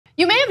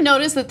You may have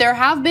noticed that there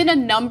have been a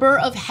number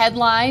of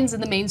headlines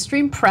in the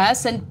mainstream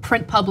press and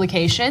print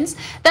publications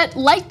that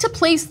like to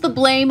place the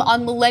blame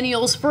on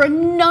millennials for a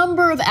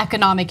number of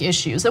economic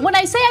issues. And when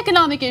I say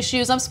economic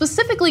issues, I'm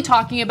specifically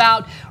talking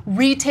about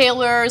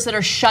retailers that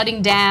are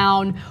shutting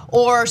down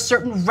or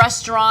certain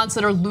restaurants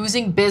that are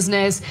losing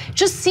business. It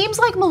just seems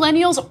like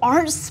millennials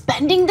aren't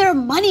spending their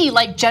money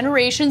like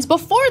generations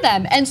before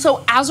them. And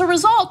so as a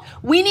result,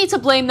 we need to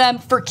blame them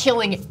for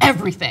killing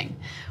everything.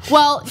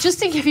 Well, just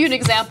to give you an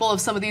example of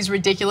some of these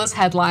ridiculous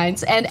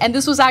headlines, and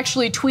this was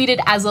actually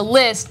tweeted as a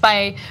list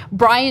by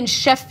Brian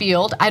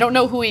Sheffield. I don't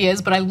know who he is,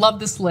 but I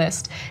love this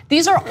list.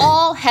 These are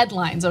all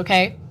headlines,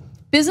 okay?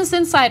 Business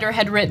Insider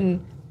had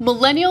written,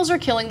 millennials are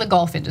killing the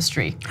golf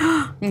industry.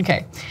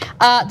 Okay.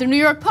 The New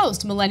York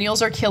Post,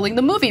 millennials are killing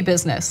the movie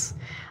business.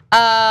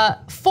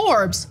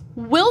 Forbes,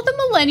 will the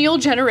millennial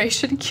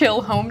generation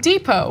kill Home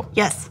Depot?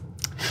 Yes.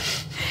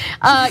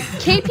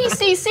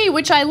 KPCC,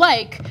 which I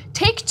like,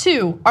 Take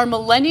Two, are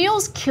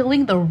millennials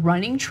killing the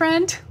running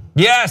trend?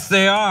 Yes,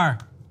 they are.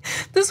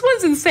 This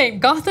one's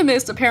insane.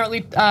 Gothamist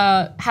apparently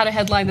had a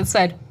headline that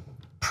said,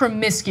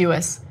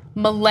 promiscuous,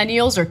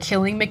 millennials are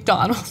killing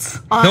McDonald's.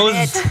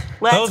 Let's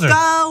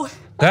go.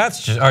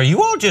 That's just, are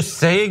you all just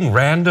saying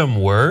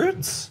random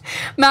words?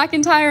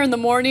 McIntyre in the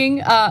morning,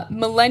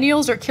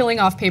 millennials are killing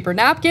off paper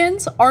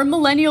napkins. Are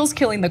millennials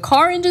killing the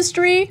car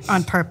industry?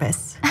 On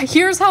purpose.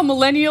 Here's how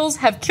millennials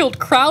have killed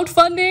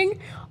crowdfunding.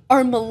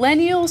 Are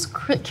millennials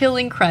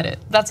killing credit?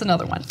 That's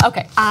another one.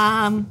 Okay.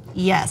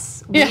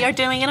 Yes, we are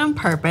doing it on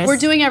purpose. We're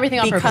doing everything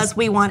on purpose. Because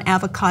we want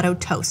avocado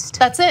toast.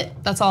 That's it,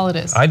 that's all it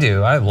is. I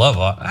do, I love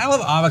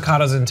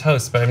avocados and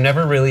toast, but I've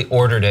never really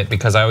ordered it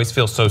because I always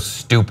feel so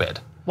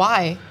stupid.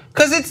 Why?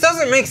 Because it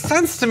doesn't make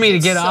sense to me to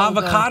get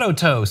avocado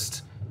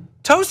toast.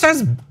 Toast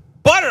has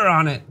butter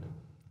on it.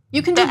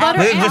 You can do butter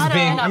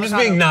and I'm just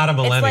being not a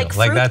millennial,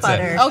 like that's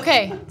butter. it.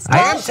 Okay.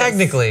 I am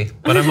technically,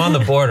 but I'm on the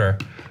border.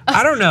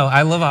 I don't know,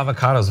 I love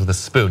avocados with a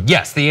spoon.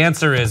 Yes, the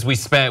answer is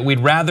we'd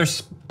rather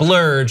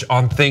splurge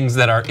on things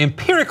that are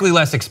empirically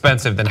less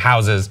expensive than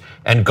houses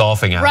and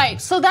golfing outings.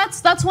 Right, so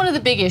that's one of the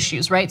big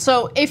issues, right?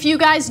 So if you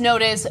guys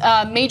notice,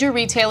 major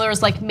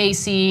retailers like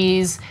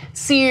Macy's,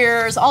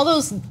 Sears, all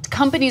those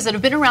companies that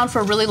have been around for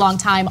a really long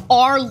time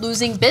are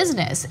losing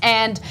business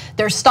and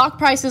their stock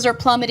prices are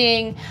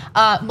plummeting.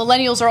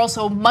 Millennials are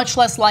also much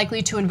less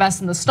likely to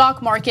invest in the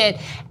stock market.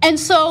 And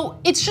so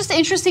it's just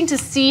interesting to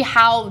see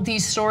how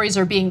these stories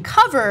are being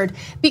covered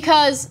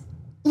because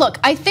look,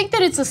 I think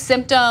that it's a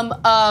symptom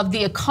of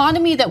the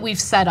economy that we've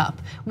set up,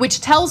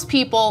 which tells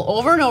people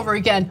over and over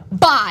again,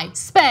 buy,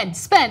 spend,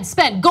 spend,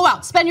 spend, go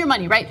out, spend your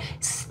money, right?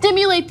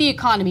 Stimulate the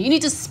economy, you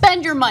need to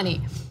spend your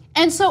money.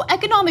 And so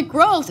economic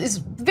growth is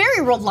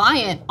very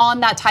reliant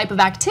on that type of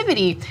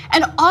activity.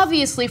 And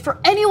obviously for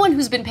anyone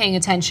who's been paying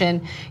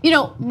attention,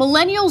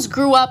 millennials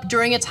grew up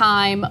during a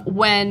time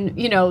when,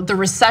 the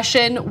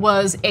recession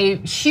was a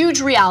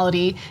huge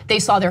reality. They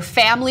saw their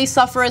family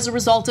suffer as a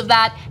result of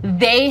that.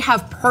 They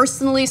have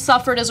personally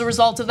suffered as a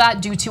result of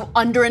that due to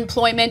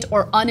underemployment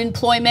or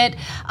unemployment.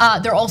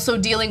 They're also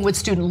dealing with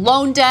student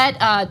loan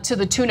debt to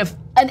the tune of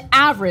an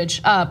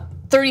average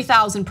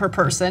 30,000 per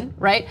person,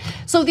 right?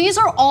 So these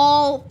are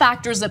all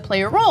factors that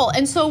play a role.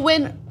 And so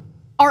when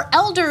our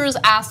elders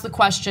ask the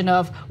question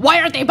of,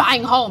 why aren't they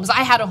buying homes?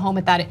 I had a home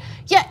at that age.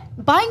 Yeah,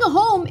 buying a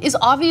home is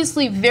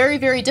obviously very,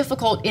 very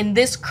difficult in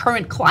this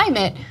current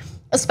climate,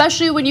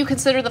 especially when you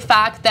consider the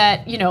fact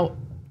that,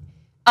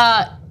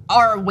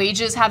 our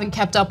wages haven't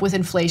kept up with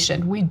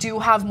inflation. We do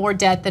have more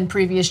debt than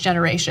previous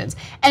generations.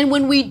 And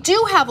when we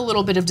do have a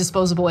little bit of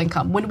disposable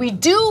income, when we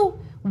do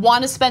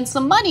want to spend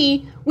some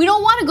money, we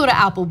don't want to go to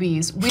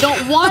Applebee's. We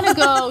don't want to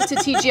go to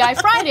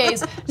TGI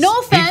Fridays. No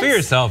offense. Speak for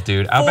yourself,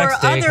 dude. For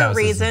other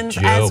reasons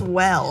as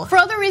well. For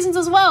other reasons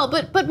as well,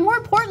 but more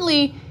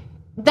importantly,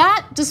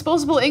 that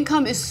disposable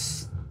income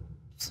is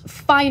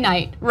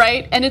finite,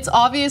 right? And it's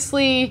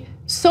obviously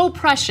so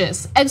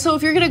precious. And so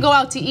if you're gonna go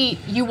out to eat,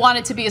 you want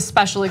it to be a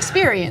special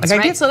experience,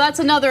 right? So that's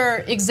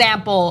another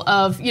example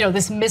of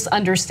this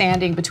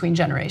misunderstanding between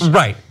generations.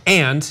 Right,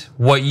 and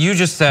what you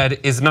just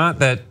said is not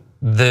that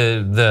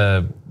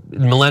the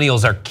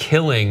millennials are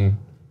killing,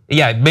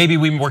 maybe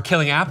we're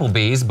killing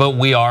Applebee's, but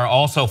we are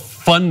also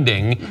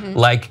funding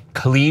like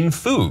clean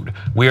food.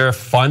 We are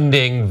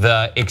funding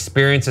the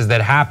experiences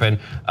that happen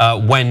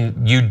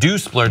when you do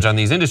splurge on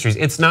these industries.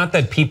 It's not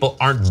that people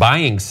aren't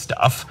buying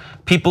stuff.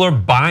 People are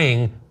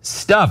buying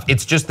stuff.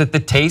 It's just that the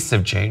tastes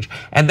have changed.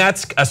 And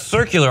that's a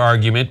circular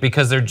argument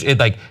because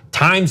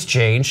times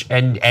change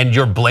and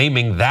you're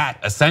blaming that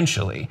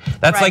essentially.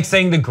 That's like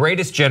saying the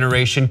greatest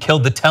generation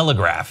killed the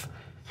telegraph.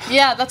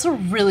 Yeah, that's a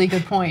really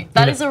good point.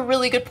 That is a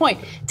really good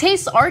point.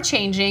 Tastes are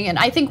changing, and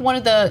I think one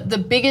of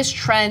the biggest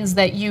trends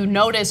that you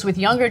notice with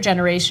younger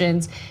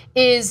generations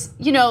is,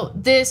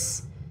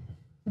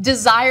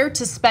 desire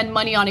to spend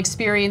money on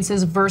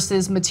experiences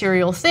versus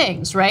material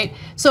things, right?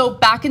 So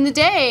back in the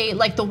day,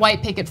 like the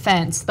white picket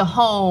fence, the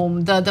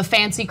home, the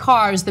fancy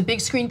cars, the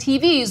big screen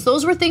TVs,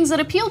 those were things that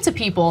appealed to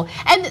people.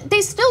 And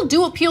they still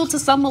do appeal to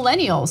some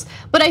millennials.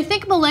 But I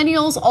think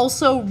millennials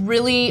also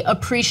really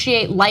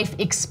appreciate life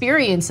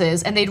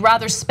experiences, and they'd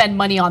rather spend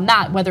money on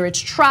that, whether it's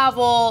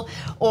travel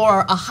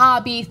or a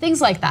hobby,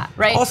 things like that,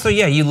 right? Also,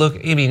 yeah, you look,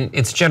 I mean,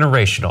 it's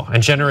generational,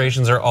 and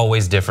generations are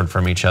always different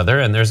from each other.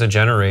 And there's a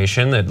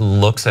generation that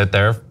looks at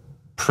their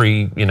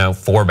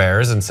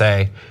forebears and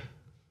say,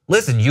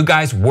 listen, you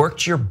guys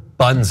worked your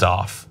buns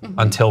off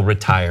until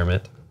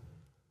retirement.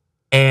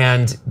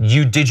 And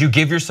did you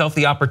give yourself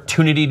the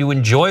opportunity to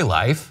enjoy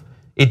life?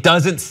 It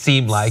doesn't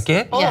seem like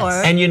it.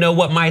 Yes. And you know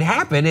what might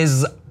happen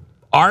is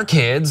our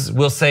kids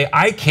will say,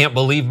 I can't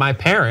believe my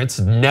parents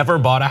never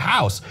bought a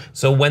house.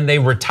 So when they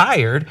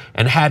retired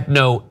and had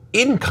no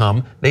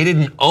income, they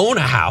didn't own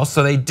a house,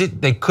 so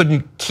they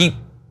couldn't keep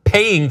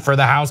paying for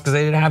the house because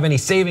they didn't have any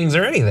savings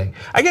or anything.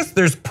 I guess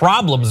there's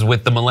problems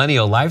with the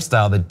millennial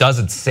lifestyle that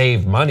doesn't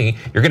save money.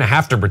 You're gonna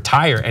have to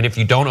retire, and if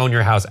you don't own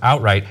your house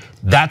outright,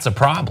 that's a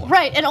problem.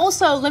 Right, and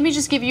also let me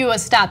just give you a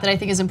stat that I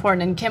think is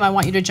important, and Kim, I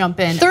want you to jump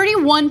in.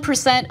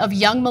 31% of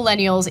young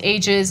millennials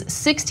ages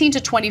 16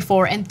 to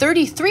 24 and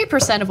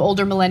 33% of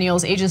older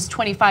millennials ages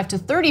 25 to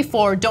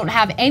 34 don't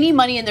have any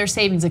money in their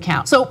savings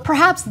account. So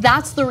perhaps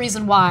that's the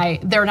reason why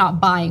they're not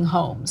buying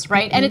homes,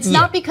 right? And it's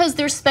not because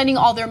they're spending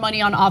all their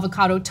money on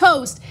avocado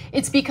toast,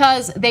 it's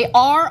because they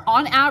are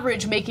on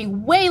average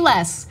making way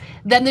less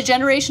than the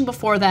generation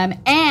before them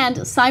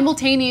and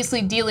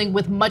simultaneously dealing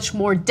with much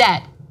more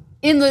debt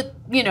in the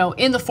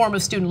form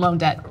of student loan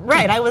debt.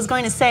 Right, I was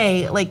going to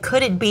say, like,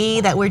 could it be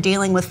that we're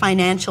dealing with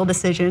financial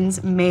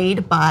decisions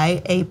made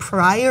by a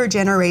prior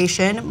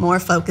generation, more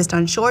focused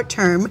on short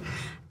term,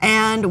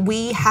 and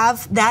we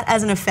have that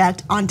as an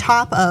effect on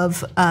top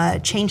of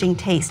changing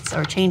tastes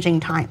or changing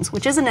times,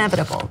 which is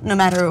inevitable, no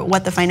matter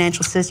what the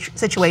financial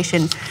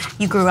situation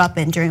you grew up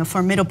in during a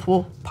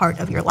formidable part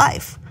of your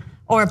life,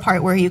 or a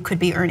part where you could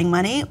be earning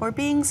money or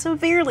being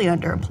severely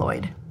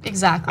underemployed.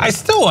 Exactly. I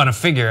still want to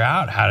figure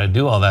out how to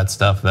do all that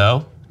stuff,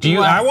 though.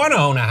 I want to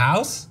own a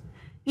house.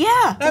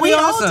 Yeah, That'd we be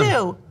awesome.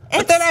 all do.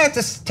 But then I have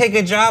to take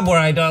a job where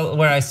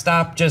I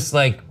stop just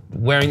like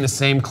wearing the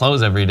same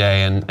clothes every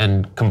day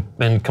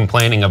and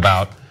complaining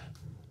about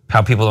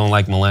how people don't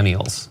like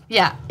millennials.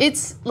 Yeah,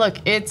 it's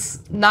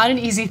not an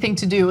easy thing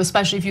to do,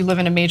 especially if you live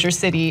in a major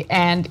city.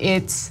 And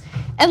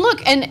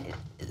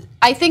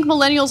I think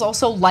millennials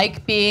also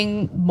like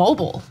being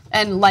mobile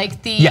and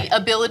like the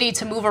ability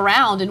to move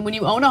around. And when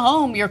you own a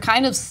home, you're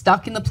kind of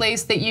stuck in the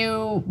place that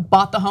you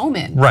bought the home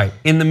in. Right.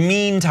 In the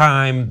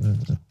meantime,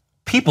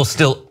 people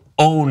still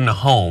own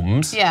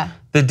homes. Yeah.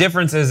 The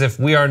difference is if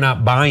we are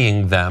not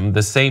buying them,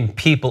 the same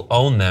people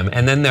own them.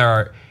 And then there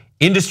are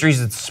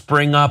industries that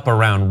spring up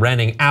around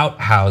renting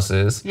out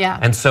houses. Yeah.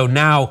 And so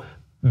now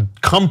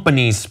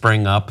companies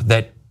spring up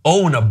that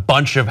own a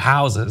bunch of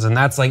houses. And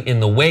that's like in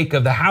the wake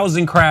of the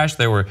housing crash,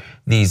 there were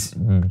these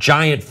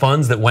giant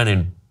funds that went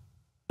and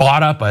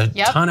bought up a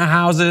ton of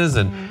houses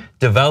and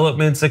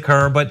developments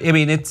occur. But I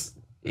mean,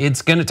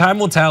 time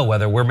will tell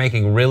whether we're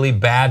making really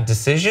bad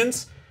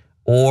decisions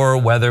or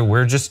whether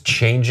we're just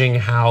changing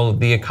how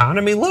the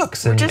economy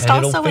looks. We're just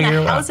also in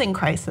a housing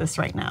crisis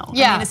right now.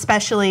 Yeah. I mean,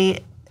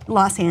 especially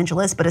Los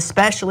Angeles, but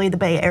especially the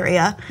Bay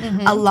Area.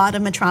 A lot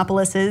of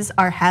metropolises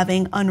are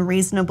having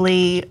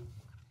unreasonably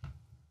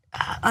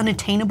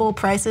unattainable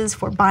prices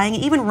for buying,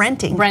 even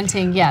renting.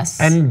 Renting,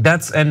 yes. And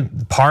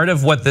part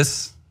of what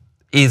this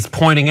is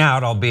pointing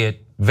out,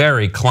 albeit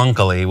very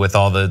clunkily with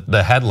all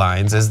the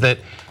headlines, is that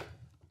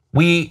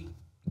we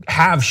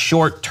have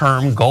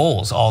short-term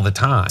goals all the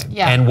time.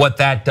 Yeah. And what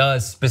that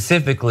does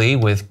specifically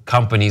with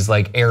companies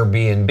like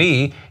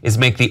Airbnb is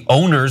make the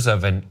owners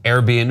of an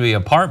Airbnb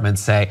apartment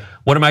say,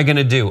 what am I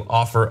gonna do?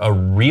 Offer a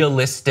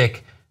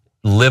realistic,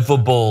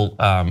 livable,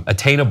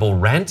 attainable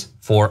rent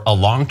for a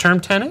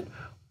long-term tenant?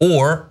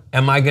 Or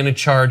am I gonna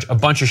charge a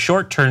bunch of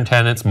short-term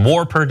tenants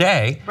more per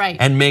day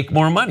and make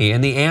more money?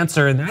 And the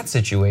answer in that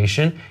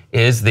situation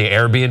is the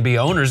Airbnb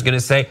owner is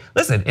gonna say,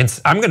 listen,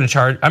 I'm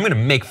gonna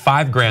make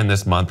 $5,000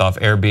 this month off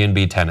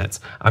Airbnb tenants.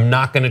 I'm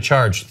not gonna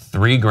charge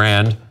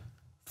 $3,000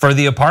 for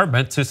the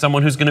apartment to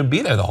someone who's gonna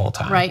be there the whole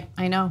time. Right,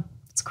 I know,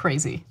 it's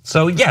crazy.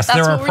 So yes,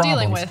 there are problems. That's what we're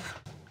dealing with.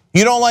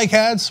 You don't like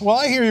ads? Well,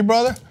 I hear you,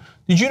 brother.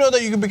 Did you know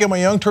that you can become a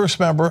Young Turks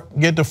member,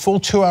 get the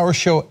full 2-hour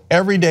show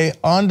every day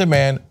on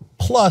demand,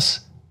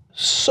 plus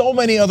so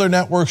many other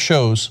network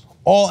shows,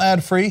 all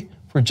ad-free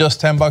for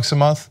just $10 a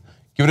month?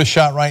 Give it a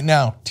shot right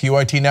now,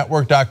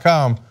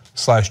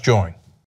 TYTnetwork.com/join.